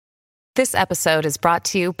This episode is brought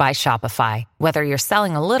to you by Shopify. Whether you're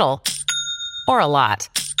selling a little or a lot,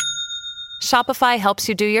 Shopify helps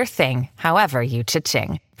you do your thing, however you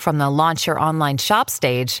cha-ching. From the launch your online shop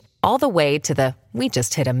stage, all the way to the we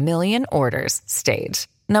just hit 1 million orders stage.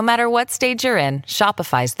 No matter what stage you're in,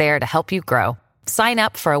 Shopify's there to help you grow. Sign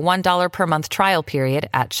up for a $1 per month trial period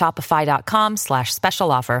at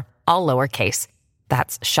shopify.com/special offer, all lowercase.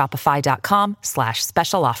 That's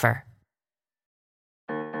shopify.com/special offer.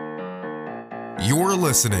 You're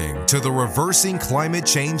listening to the Reversing Climate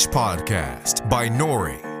Change podcast by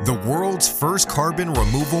Nori, the world's first carbon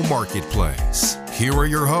removal marketplace. Here are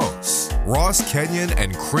your hosts, Ross Kenyon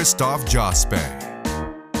and Christoph Jospe.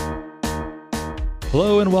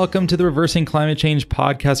 Hello and welcome to the Reversing Climate Change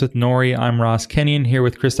podcast with Nori. I'm Ross Kenyon here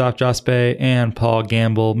with Christoph Jospe and Paul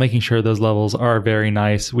Gamble, making sure those levels are very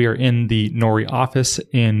nice. We are in the Nori office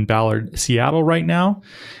in Ballard, Seattle right now,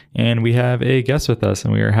 and we have a guest with us,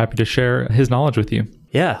 and we are happy to share his knowledge with you.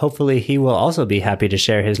 Yeah, hopefully he will also be happy to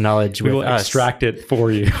share his knowledge with us. We will extract it for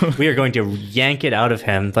you. We are going to yank it out of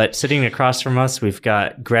him, but sitting across from us, we've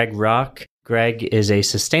got Greg Rock. Greg is a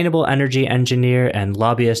sustainable energy engineer and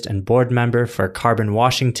lobbyist and board member for Carbon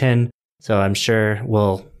Washington. So I'm sure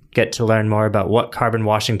we'll get to learn more about what Carbon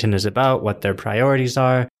Washington is about, what their priorities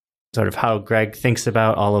are, sort of how Greg thinks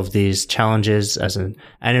about all of these challenges as an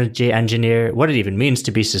energy engineer, what it even means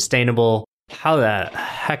to be sustainable. How the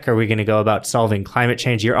heck are we going to go about solving climate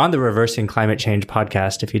change? You're on the Reversing Climate Change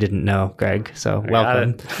podcast, if you didn't know, Greg. So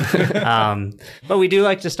welcome. But we do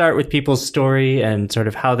like to start with people's story and sort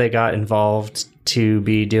of how they got involved to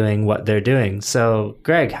be doing what they're doing. So,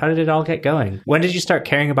 Greg, how did it all get going? When did you start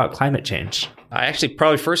caring about climate change? I actually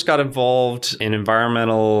probably first got involved in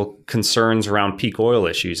environmental concerns around peak oil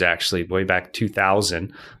issues, actually, way back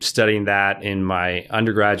 2000. Studying that in my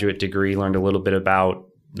undergraduate degree, learned a little bit about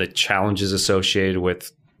the challenges associated with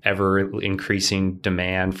ever increasing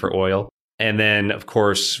demand for oil. And then, of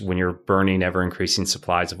course, when you're burning ever increasing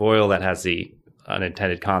supplies of oil, that has the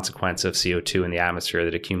unintended consequence of CO2 in the atmosphere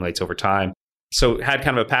that accumulates over time. So had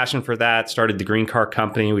kind of a passion for that, started the Green Car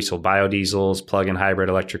Company. We sold biodiesels, plug-in hybrid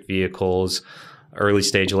electric vehicles, early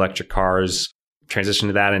stage electric cars, transitioned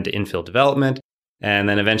to that into infill development. And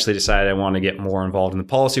then eventually decided I wanted to get more involved in the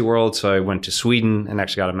policy world. So I went to Sweden and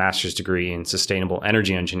actually got a master's degree in sustainable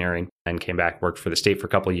energy engineering and came back, worked for the state for a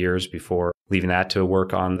couple of years before leaving that to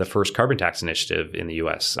work on the first carbon tax initiative in the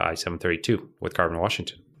US, I-732 with Carbon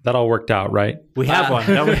Washington. That all worked out, right? We have one.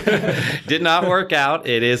 Did not work out.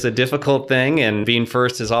 It is a difficult thing, and being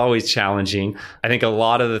first is always challenging. I think a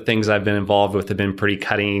lot of the things I've been involved with have been pretty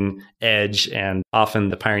cutting edge, and often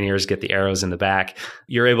the pioneers get the arrows in the back.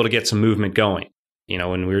 You're able to get some movement going. You know,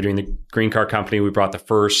 when we were doing the Green Car Company, we brought the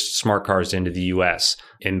first smart cars into the US,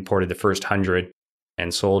 imported the first 100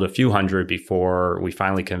 and sold a few hundred before we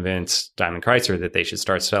finally convinced Daimler Chrysler that they should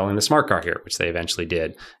start selling the smart car here, which they eventually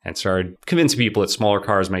did, and started convincing people that smaller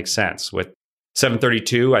cars make sense. With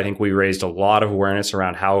 732, I think we raised a lot of awareness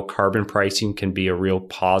around how carbon pricing can be a real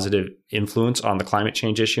positive influence on the climate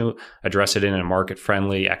change issue, address it in a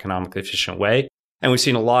market-friendly, economically efficient way. And we've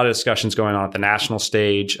seen a lot of discussions going on at the national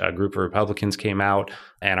stage. A group of Republicans came out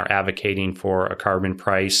and are advocating for a carbon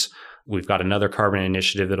price. We've got another carbon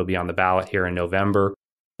initiative that'll be on the ballot here in November.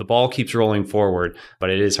 The ball keeps rolling forward,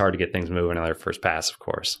 but it is hard to get things moving on their first pass, of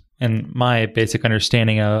course. And my basic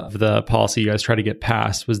understanding of the policy you guys tried to get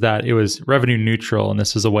passed was that it was revenue neutral, and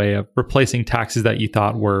this was a way of replacing taxes that you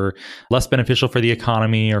thought were less beneficial for the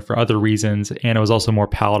economy or for other reasons, and it was also more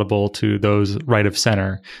palatable to those right of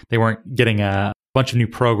center. They weren't getting a bunch of new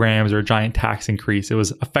programs or a giant tax increase. It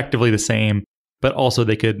was effectively the same, but also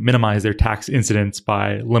they could minimize their tax incidence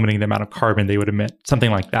by limiting the amount of carbon they would emit,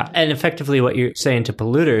 something like that. And effectively what you're saying to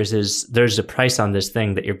polluters is there's a price on this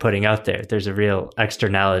thing that you're putting out there. There's a real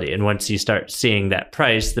externality. And once you start seeing that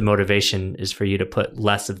price, the motivation is for you to put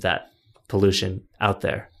less of that pollution out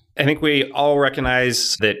there. I think we all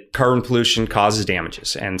recognize that carbon pollution causes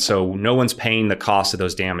damages, and so no one's paying the cost of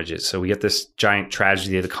those damages. So we get this giant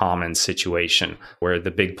tragedy of the commons situation where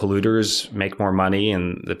the big polluters make more money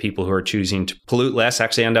and the people who are choosing to pollute less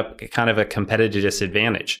actually end up kind of a competitive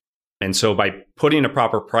disadvantage. And so by putting a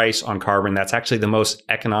proper price on carbon, that's actually the most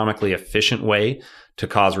economically efficient way to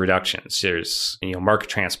cause reductions. There's, market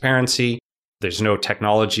transparency. There's no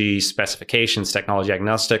technology specifications, technology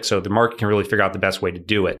agnostic, so the market can really figure out the best way to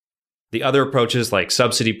do it. The other approaches like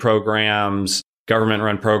subsidy programs,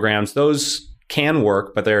 government-run programs, those can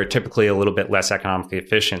work, but they're typically a little bit less economically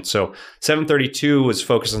efficient. So 732 was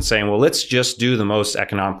focused on saying, well, let's just do the most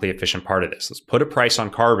economically efficient part of this. Let's put a price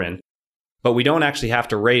on carbon but we don't actually have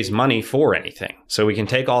to raise money for anything. So we can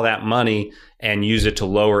take all that money and use it to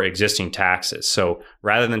lower existing taxes. So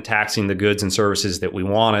rather than taxing the goods and services that we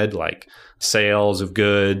wanted, like sales of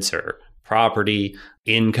goods or property,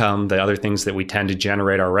 income, the other things that we tend to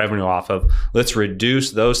generate our revenue off of, let's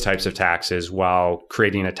reduce those types of taxes while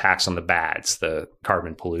creating a tax on the bads, the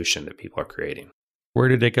carbon pollution that people are creating. Where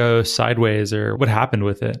did it go sideways, or what happened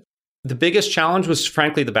with it? The biggest challenge was,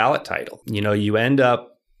 frankly, the ballot title. You end up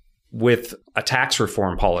with a tax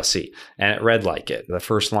reform policy, and it read like it. The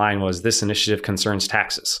first line was, "This initiative concerns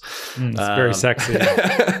taxes." It's very sexy.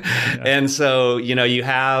 And so, you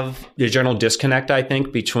have the general disconnect, I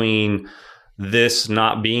think, between this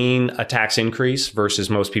not being a tax increase versus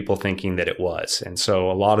most people thinking that it was. And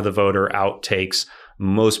so a lot of the voter outtakes,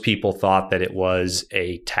 most people thought that it was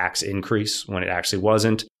a tax increase when it actually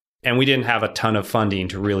wasn't. And we didn't have a ton of funding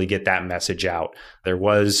to really get that message out. There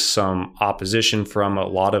was some opposition from a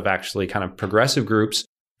lot of actually kind of progressive groups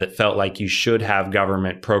that felt like you should have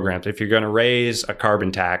government programs. If you're going to raise a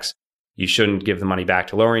carbon tax, you shouldn't give the money back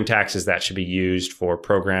to lowering taxes. That should be used for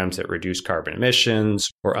programs that reduce carbon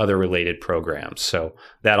emissions or other related programs. So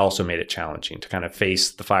that also made it challenging to kind of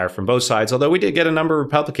face the fire from both sides. Although we did get a number of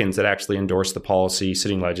Republicans that actually endorsed the policy,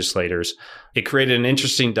 sitting legislators. It created an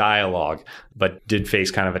interesting dialogue, but did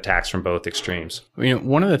face kind of attacks from both extremes.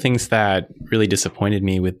 One of the things that really disappointed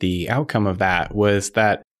me with the outcome of that was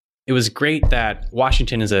that it was great that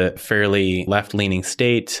Washington is a fairly left-leaning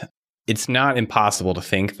state. It's not impossible to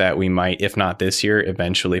think that we might, if not this year,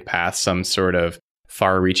 eventually pass some sort of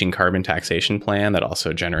far-reaching carbon taxation plan that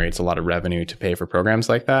also generates a lot of revenue to pay for programs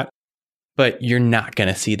like that. But you're not going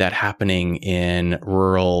to see that happening in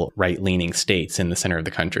rural right-leaning states in the center of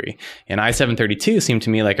the country. And I-732 seemed to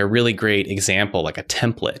me like a really great example, like a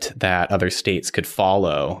template that other states could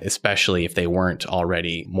follow, especially if they weren't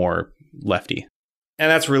already more lefty. And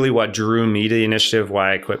that's really what drew me to the initiative,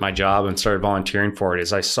 why I quit my job and started volunteering for it,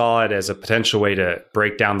 is I saw it as a potential way to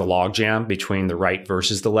break down the logjam between the right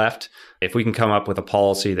versus the left. If we can come up with a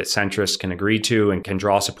policy that centrists can agree to and can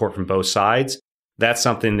draw support from both sides, that's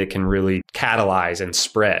something that can really catalyze and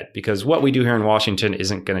spread. Because what we do here in Washington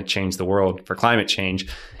isn't going to change the world for climate change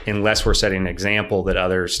unless we're setting an example that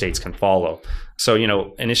other states can follow. So,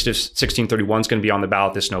 Initiative 1631 is going to be on the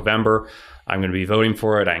ballot this November. I'm going to be voting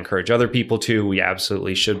for it. I encourage other people to. We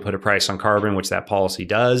absolutely should put a price on carbon, which that policy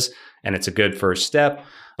does. And it's a good first step.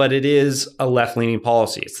 But it is a left-leaning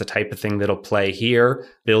policy. It's the type of thing that'll play here,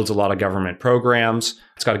 builds a lot of government programs.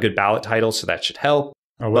 It's got a good ballot title, so that should help.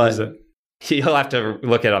 What is it? You'll have to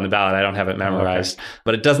look at it on the ballot. I don't have it memorized. Okay.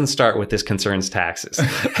 But it doesn't start with "this concerns taxes."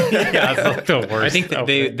 Yeah, that's like the worst. I think that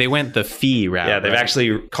they went the fee route. Yeah, they're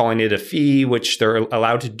actually calling it a fee, which they're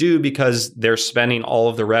allowed to do because they're spending all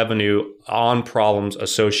of the revenue on problems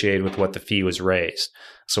associated with what the fee was raised.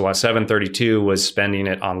 So while 732 was spending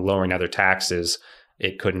it on lowering other taxes,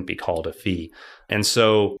 it couldn't be called a fee. And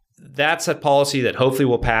so that's a policy that hopefully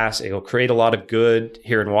will pass. It will create a lot of good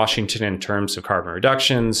here in Washington in terms of carbon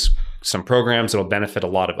reductions, some programs that will benefit a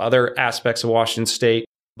lot of other aspects of Washington state,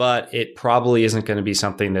 but it probably isn't going to be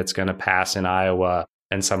something that's going to pass in Iowa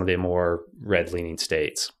and some of the more red-leaning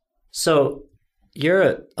states. So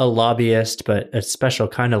you're a lobbyist, but a special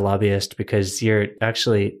kind of lobbyist because you're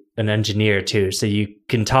actually an engineer too. So you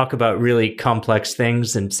can talk about really complex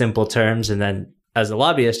things in simple terms. And then as a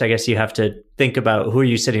lobbyist, I guess you have to think about who are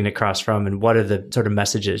you sitting across from and what are the sort of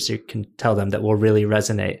messages you can tell them that will really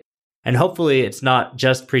resonate. And hopefully it's not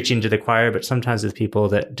just preaching to the choir, but sometimes with people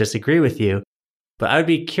that disagree with you. But I would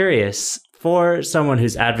be curious, for someone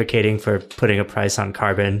who's advocating for putting a price on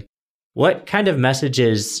carbon, what kind of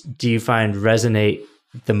messages do you find resonate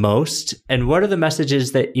the most? And what are the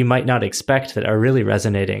messages that you might not expect that are really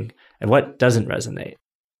resonating? And what doesn't resonate?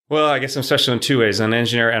 Well, I guess I'm special in two ways. I'm an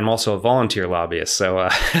engineer and I'm also a volunteer lobbyist. So a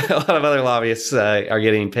lot of other lobbyists are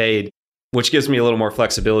getting paid, which gives me a little more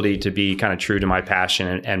flexibility to be kind of true to my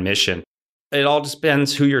passion and mission. It all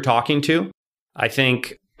depends who you're talking to. I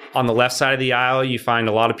think on the left side of the aisle, you find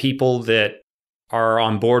a lot of people that are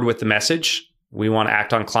on board with the message. We want to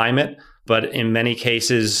act on climate, but in many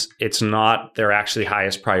cases, it's not their actually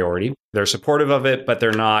highest priority. They're supportive of it, but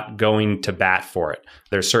they're not going to bat for it.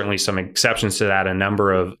 There's certainly some exceptions to that. A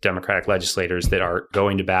number of Democratic legislators that are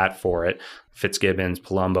going to bat for it, Fitzgibbons,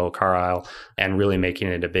 Palumbo, Carlisle, and really making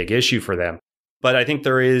it a big issue for them. But I think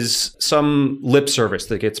there is some lip service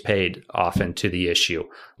that gets paid often to the issue,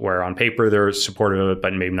 where on paper they're supportive of it,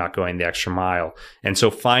 but maybe not going the extra mile. And so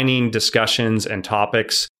finding discussions and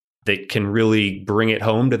topics that can really bring it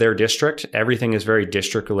home to their district, everything is very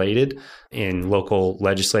district related in local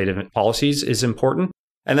legislative policies, is important.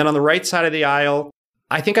 And then on the right side of the aisle,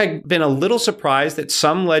 I think I've been a little surprised that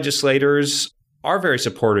some legislators are very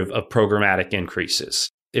supportive of programmatic increases.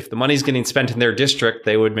 If the money's getting spent in their district,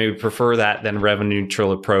 they would maybe prefer that than a revenue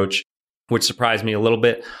neutral approach, which surprised me a little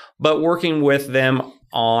bit. But working with them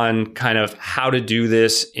on kind of how to do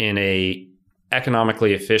this in a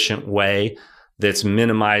economically efficient way that's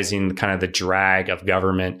minimizing kind of the drag of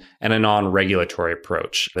government and a non-regulatory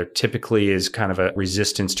approach. There typically is kind of a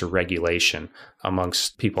resistance to regulation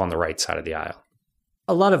amongst people on the right side of the aisle.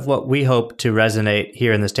 A lot of what we hope to resonate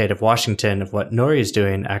here in the state of Washington of what Nori is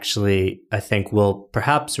doing actually, I think, will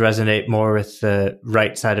perhaps resonate more with the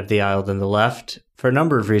right side of the aisle than the left for a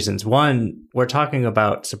number of reasons. One, we're talking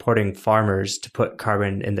about supporting farmers to put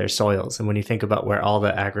carbon in their soils. And when you think about where all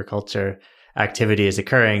the agriculture activity is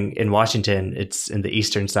occurring in Washington, it's in the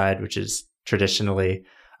eastern side, which is traditionally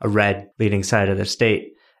a red leading side of the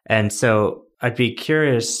state. And so I'd be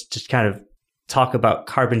curious to kind of talk about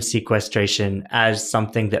carbon sequestration as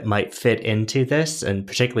something that might fit into this, and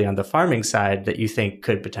particularly on the farming side that you think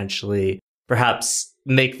could potentially perhaps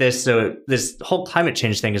make this so this whole climate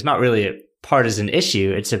change thing is not really a partisan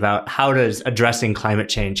issue. It's about how does addressing climate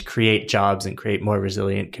change create jobs and create more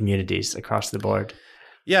resilient communities across the board.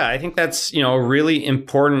 Yeah, I think that's, a really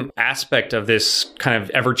important aspect of this kind of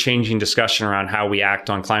ever-changing discussion around how we act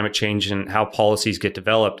on climate change and how policies get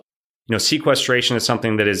developed. Sequestration is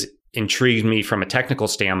something that has intrigued me from a technical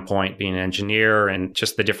standpoint, being an engineer and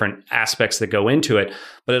just the different aspects that go into it.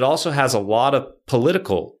 But it also has a lot of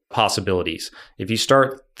political possibilities. If you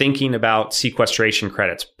start thinking about sequestration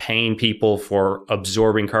credits, paying people for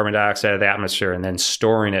absorbing carbon dioxide out of the atmosphere and then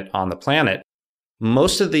storing it on the planet,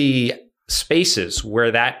 most of the spaces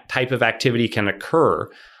where that type of activity can occur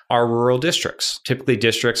are rural districts, typically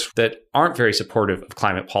districts that aren't very supportive of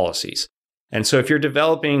climate policies. And so if you're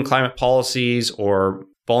developing climate policies or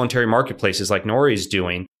voluntary marketplaces like Nori is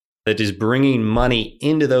doing, that is bringing money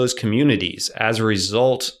into those communities as a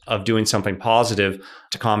result of doing something positive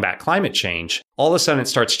to combat climate change, all of a sudden it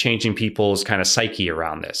starts changing people's kind of psyche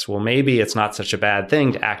around this. Well, maybe it's not such a bad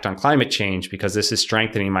thing to act on climate change because this is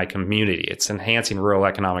strengthening my community. It's enhancing rural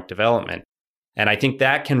economic development. And I think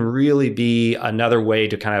that can really be another way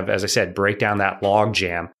to kind of, as I said, break down that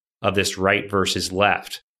logjam of this right versus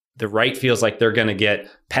left. The right feels like they're going to get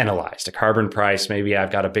penalized, a carbon price. Maybe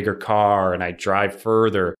I've got a bigger car and I drive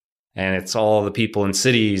further. And it's all the people in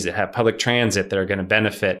cities that have public transit that are going to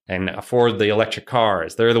benefit and afford the electric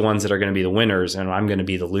cars. They're the ones that are going to be the winners, and I'm going to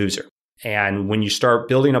be the loser. And when you start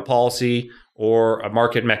building a policy or a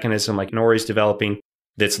market mechanism like Nori's developing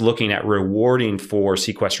that's looking at rewarding for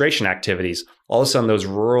sequestration activities, all of a sudden those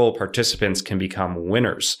rural participants can become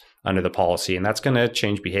winners under the policy. And that's going to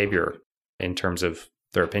change behavior in terms of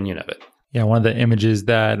their opinion of it. Yeah, one of the images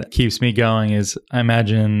that keeps me going is I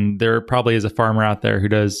imagine there probably is a farmer out there who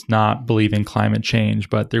does not believe in climate change,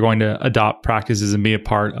 but they're going to adopt practices and be a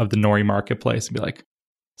part of the Nori marketplace and be like,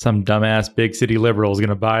 some dumbass big city liberal is going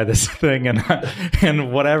to buy this thing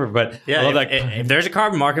and whatever. But yeah, if there's a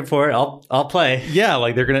carbon market for it, I'll play. Yeah,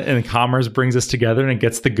 like they're going to, and commerce brings us together and it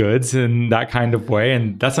gets the goods in that kind of way.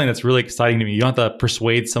 And that's something that's really exciting to me. You don't have to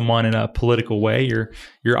persuade someone in a political way.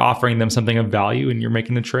 You're offering them something of value and you're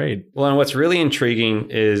making a trade. Well, and what's really intriguing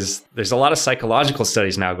is there's a lot of psychological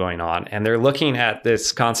studies now going on, and they're looking at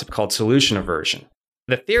this concept called solution aversion.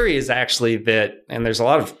 The theory is actually that, and there's a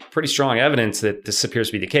lot of pretty strong evidence that this appears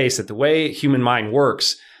to be the case, that the way human mind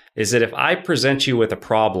works is that if I present you with a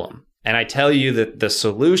problem and I tell you that the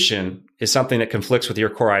solution is something that conflicts with your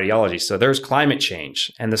core ideology, so there's climate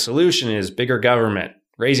change and the solution is bigger government,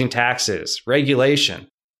 raising taxes, regulation,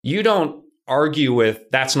 you don't argue with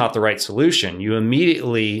that's not the right solution. You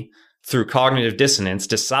immediately, through cognitive dissonance,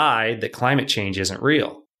 decide that climate change isn't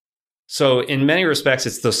real. So in many respects,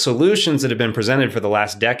 it's the solutions that have been presented for the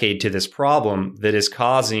last decade to this problem that is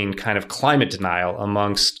causing kind of climate denial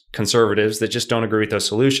amongst conservatives that just don't agree with those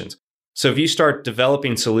solutions. So if you start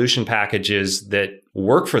developing solution packages that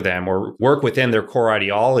work for them or work within their core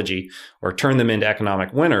ideology or turn them into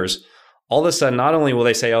economic winners, all of a sudden, not only will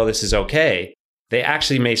they say, oh, this is okay, they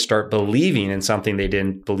actually may start believing in something they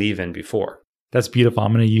didn't believe in before. That's beautiful.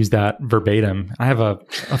 I'm going to use that verbatim. I have a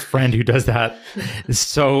friend who does that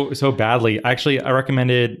so badly. Actually, I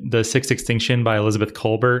recommended The Sixth Extinction by Elizabeth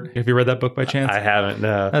Kolbert. Have you read that book by chance? I haven't,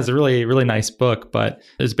 no. That's a really, really nice book, but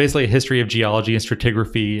it's basically a history of geology and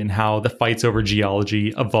stratigraphy and how the fights over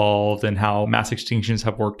geology evolved and how mass extinctions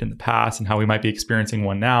have worked in the past and how we might be experiencing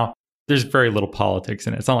one now. There's very little politics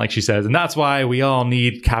in it. It's not like she says, and that's why we all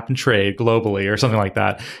need cap and trade globally or something like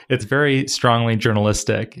that. It's very strongly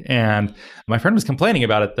journalistic. And my friend was complaining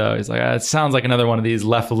about it, though. He's like, it sounds like another one of these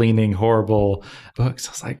left-leaning, horrible books.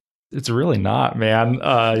 I was like, It's really not, man.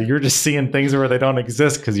 You're just seeing things where they don't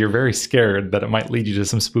exist because you're very scared that it might lead you to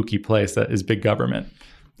some spooky place that is big government.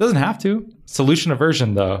 Doesn't have to. Solution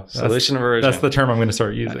aversion, though. Solution aversion. That's the term I'm going to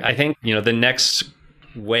start using. I think, the next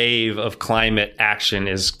wave of climate action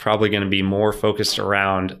is probably going to be more focused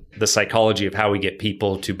around the psychology of how we get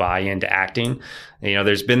people to buy into acting.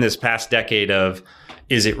 There's been this past decade of,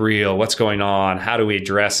 is it real? What's going on? How do we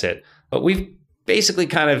address it? But we basically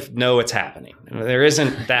kind of know it's happening. There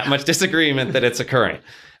isn't that much disagreement that it's occurring.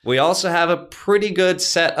 We also have a pretty good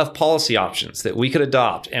set of policy options that we could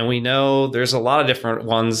adopt. And we know there's a lot of different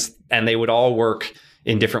ones, and they would all work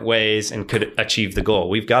in different ways and could achieve the goal.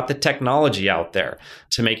 We've got the technology out there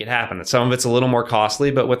to make it happen. Some of it's a little more costly,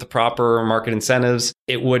 but with the proper market incentives,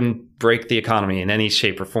 it wouldn't break the economy in any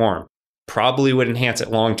shape or form. Probably would enhance it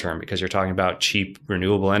long term because you're talking about cheap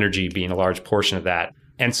renewable energy being a large portion of that.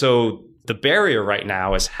 And so the barrier right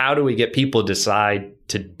now is, how do we get people to decide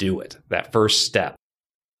to do it, that first step?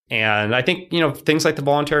 And I think, things like the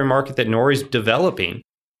voluntary market that Nori's developing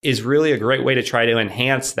is really a great way to try to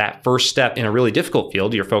enhance that first step in a really difficult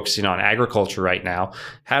field. You're focusing on agriculture right now.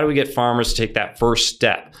 How do we get farmers to take that first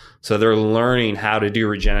step? So they're learning how to do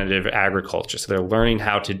regenerative agriculture. So they're learning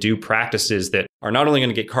how to do practices that are not only going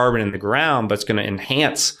to get carbon in the ground, but it's going to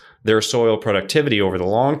enhance their soil productivity over the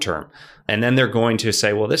long term. And then they're going to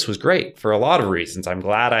say, well, this was great for a lot of reasons. I'm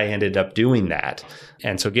glad I ended up doing that.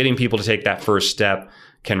 And so getting people to take that first step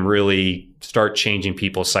can really start changing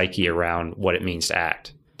people's psyche around what it means to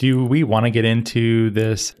act. Do we want to get into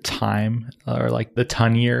this time or like the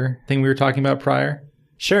ton year thing we were talking about prior?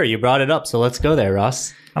 Sure, you brought it up, so let's go there,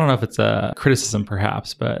 Ross. I don't know if it's a criticism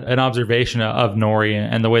perhaps, but an observation of Nori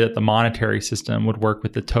and the way that the monetary system would work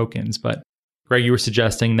with the tokens. But Greg, you were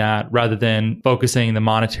suggesting that rather than focusing the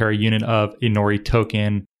monetary unit of a Nori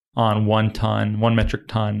token on 1 metric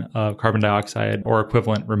ton of carbon dioxide or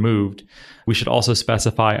equivalent removed, we should also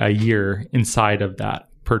specify a year inside of that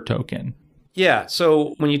per token. Yeah.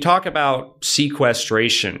 So when you talk about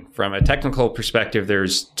sequestration from a technical perspective,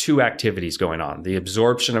 there's two activities going on. The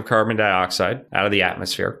absorption of carbon dioxide out of the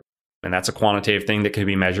atmosphere. And that's a quantitative thing that can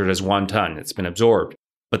be measured as 1 ton. It's been absorbed.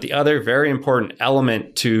 But the other very important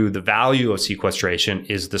element to the value of sequestration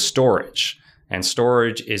is the storage. And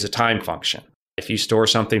storage is a time function. If you store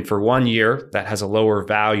something for 1 year, that has a lower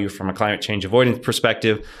value from a climate change avoidance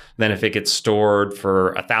perspective than if it gets stored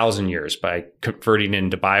for 1,000 years by converting it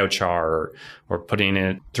into biochar or putting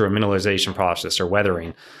it through a mineralization process or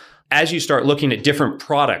weathering. As you start looking at different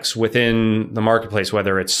products within the marketplace,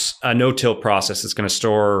 whether it's a no-till process that's going to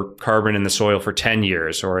store carbon in the soil for 10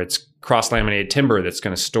 years, or it's cross-laminated timber that's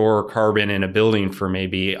going to store carbon in a building for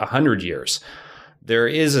maybe 100 years, there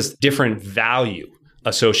is a different value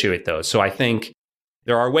associated with those. So I think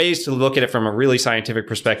there are ways to look at it from a really scientific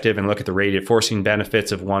perspective and look at the radiative forcing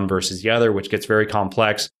benefits of one versus the other, which gets very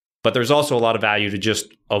complex. But there's also a lot of value to just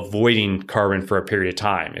avoiding carbon for a period of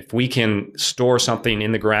time. If we can store something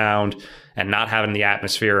in the ground and not have it in the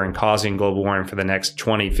atmosphere and causing global warming for the next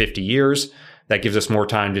 20, 50 years, that gives us more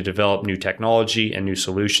time to develop new technology and new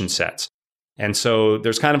solution sets. And so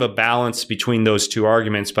there's kind of a balance between those two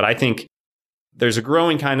arguments. But I think there's a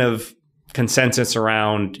growing kind of consensus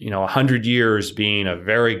around, 100 years being a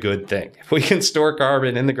very good thing. If we can store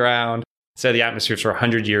carbon in the ground, say the atmosphere for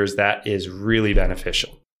 100 years, that is really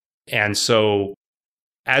beneficial. And so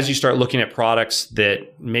as you start looking at products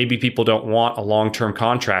that maybe people don't want a long-term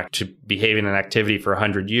contract to behave in an activity for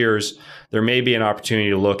 100 years, there may be an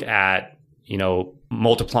opportunity to look at,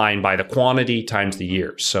 multiplying by the quantity times the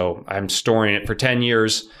years. So I'm storing it for 10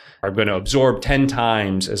 years. I'm going to absorb 10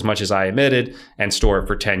 times as much as I emitted and store it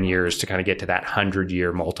for 10 years to kind of get to that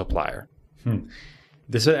 100-year multiplier.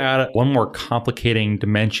 This would add one more complicating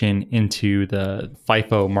dimension into the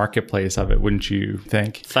FIFO marketplace of it, wouldn't you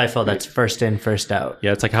think? FIFO, that's first in, first out.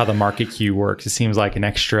 Yeah, it's like how the market queue works. It seems like an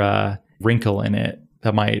extra wrinkle in it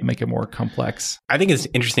that might make it more complex. I think it's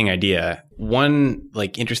an interesting idea. One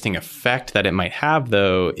interesting effect that it might have,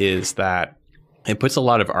 though, is that it puts a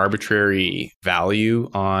lot of arbitrary value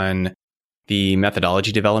on the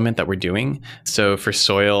methodology development that we're doing. So for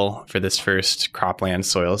soil, for this first cropland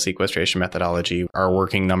soil sequestration methodology, our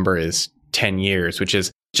working number is 10 years, which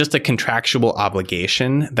is just a contractual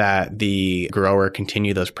obligation that the grower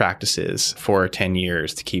continue those practices for 10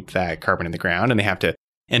 years to keep that carbon in the ground. And they have to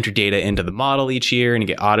enter data into the model each year and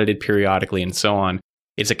get audited periodically and so on.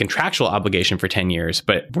 It's a contractual obligation for 10 years,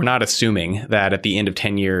 but we're not assuming that at the end of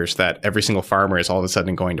 10 years that every single farmer is all of a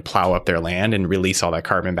sudden going to plow up their land and release all that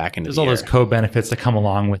carbon back into the air. There's all those co-benefits that come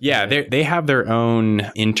along with it. Yeah, they have their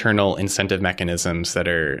own internal incentive mechanisms that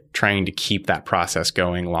are trying to keep that process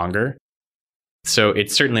going longer. So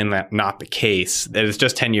it's certainly not the case that it's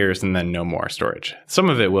just 10 years and then no more storage. Some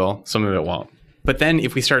of it will, some of it won't. But then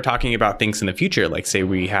if we start talking about things in the future, like say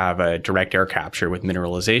we have a direct air capture with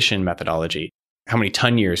mineralization methodology, how many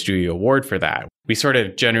ton years do you award for that? We sort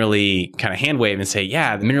of generally kind of hand wave and say,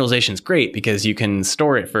 yeah, the mineralization is great because you can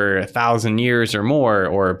store it for 1,000 years or more,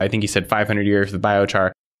 or I think you said 500 years with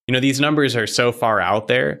biochar. These numbers are so far out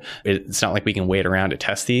there. It's not like we can wait around to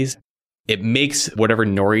test these. It makes whatever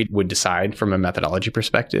NORI would decide from a methodology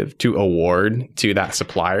perspective to award to that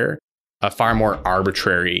supplier a far more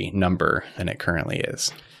arbitrary number than it currently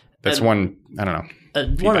is. That's one of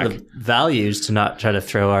the values to not try to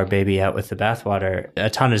throw our baby out with the bathwater. A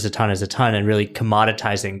ton is a ton is a ton, and really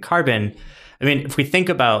commoditizing carbon. I mean, if we think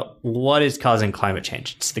about what is causing climate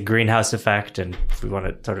change, it's the greenhouse effect. And if we want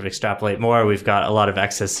to sort of extrapolate more, we've got a lot of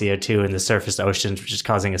excess CO2 in the surface oceans, which is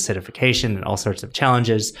causing acidification and all sorts of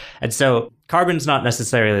challenges. And so carbon's not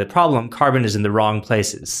necessarily the problem. Carbon is in the wrong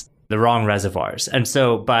places, the wrong reservoirs. And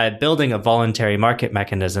so by building a voluntary market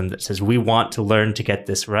mechanism that says we want to learn to get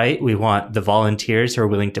this right, we want the volunteers who are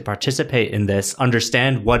willing to participate in this,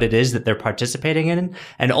 understand what it is that they're participating in,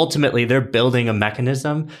 and ultimately they're building a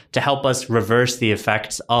mechanism to help us reverse the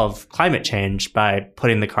effects of climate change by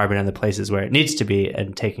putting the carbon in the places where it needs to be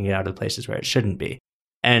and taking it out of the places where it shouldn't be.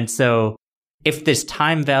 And so if this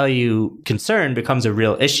time value concern becomes a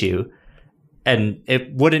real issue, and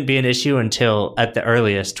it wouldn't be an issue until at the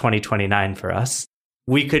earliest 2029 for us,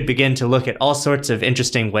 we could begin to look at all sorts of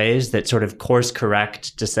interesting ways that sort of course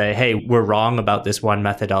correct to say, hey, we're wrong about this one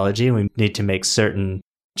methodology and we need to make certain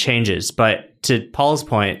changes. But to Paul's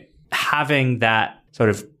point, having that sort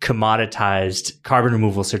of commoditized carbon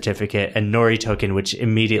removal certificate and NORI token, which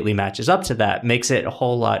immediately matches up to that, makes it a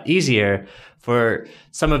whole lot easier for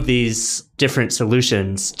some of these different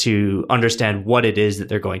solutions to understand what it is that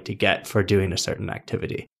they're going to get for doing a certain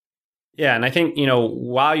activity. Yeah. And I think,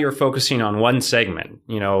 while you're focusing on one segment,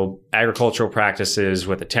 agricultural practices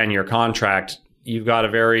with a 10-year contract, you've got a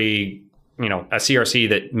very, a CRC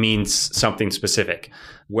that means something specific,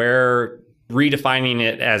 where redefining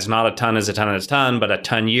it as not a ton is a ton is a ton, but a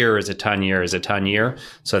ton year is a ton year is a ton year,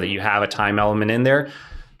 so that you have a time element in there,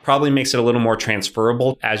 probably makes it a little more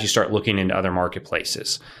transferable as you start looking into other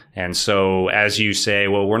marketplaces. And so as you say,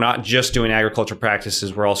 well, we're not just doing agricultural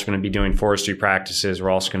practices, we're also going to be doing forestry practices, we're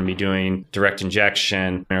also going to be doing direct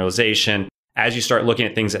injection, mineralization. As you start looking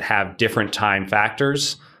at things that have different time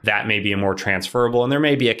factors, that may be a more transferable, and there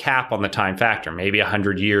may be a cap on the time factor. Maybe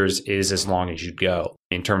 100 years is as long as you'd go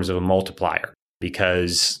in terms of a multiplier,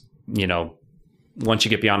 because, once you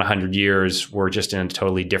get beyond 100 years, we're just in a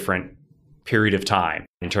totally different period of time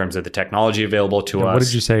in terms of the technology available to us. What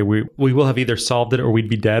did you say? We will have either solved it or we'd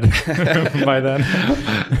be dead by then.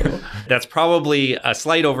 That's probably a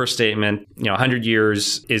slight overstatement. 100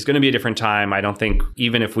 years is going to be a different time. I don't think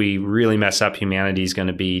even if we really mess up, humanity is going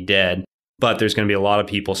to be dead, but there's going to be a lot of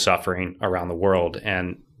people suffering around the world.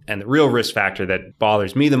 And the real risk factor that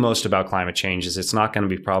bothers me the most about climate change is it's not going to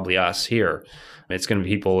be probably us here. It's going to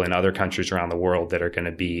be people in other countries around the world that are going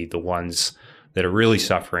to be the ones that are really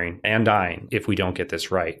suffering and dying if we don't get this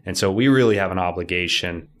right. And so we really have an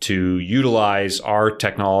obligation to utilize our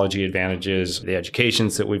technology advantages, the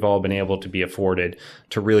educations that we've all been able to be afforded,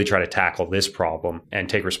 to really try to tackle this problem and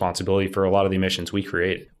take responsibility for a lot of the emissions we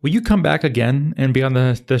created. Will you come back again and be on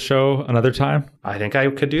the show another time? I think I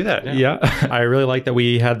could do that. Yeah. I really like that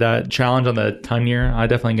we had that challenge on the ton year. I'm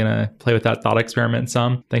definitely going to play with that thought experiment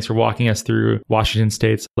some. Thanks for walking us through Washington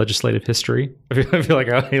State's legislative history. I feel like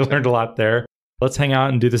I learned a lot there. Let's hang out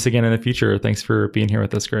and do this again in the future. Thanks for being here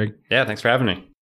with us, Greg. Yeah, thanks for having me.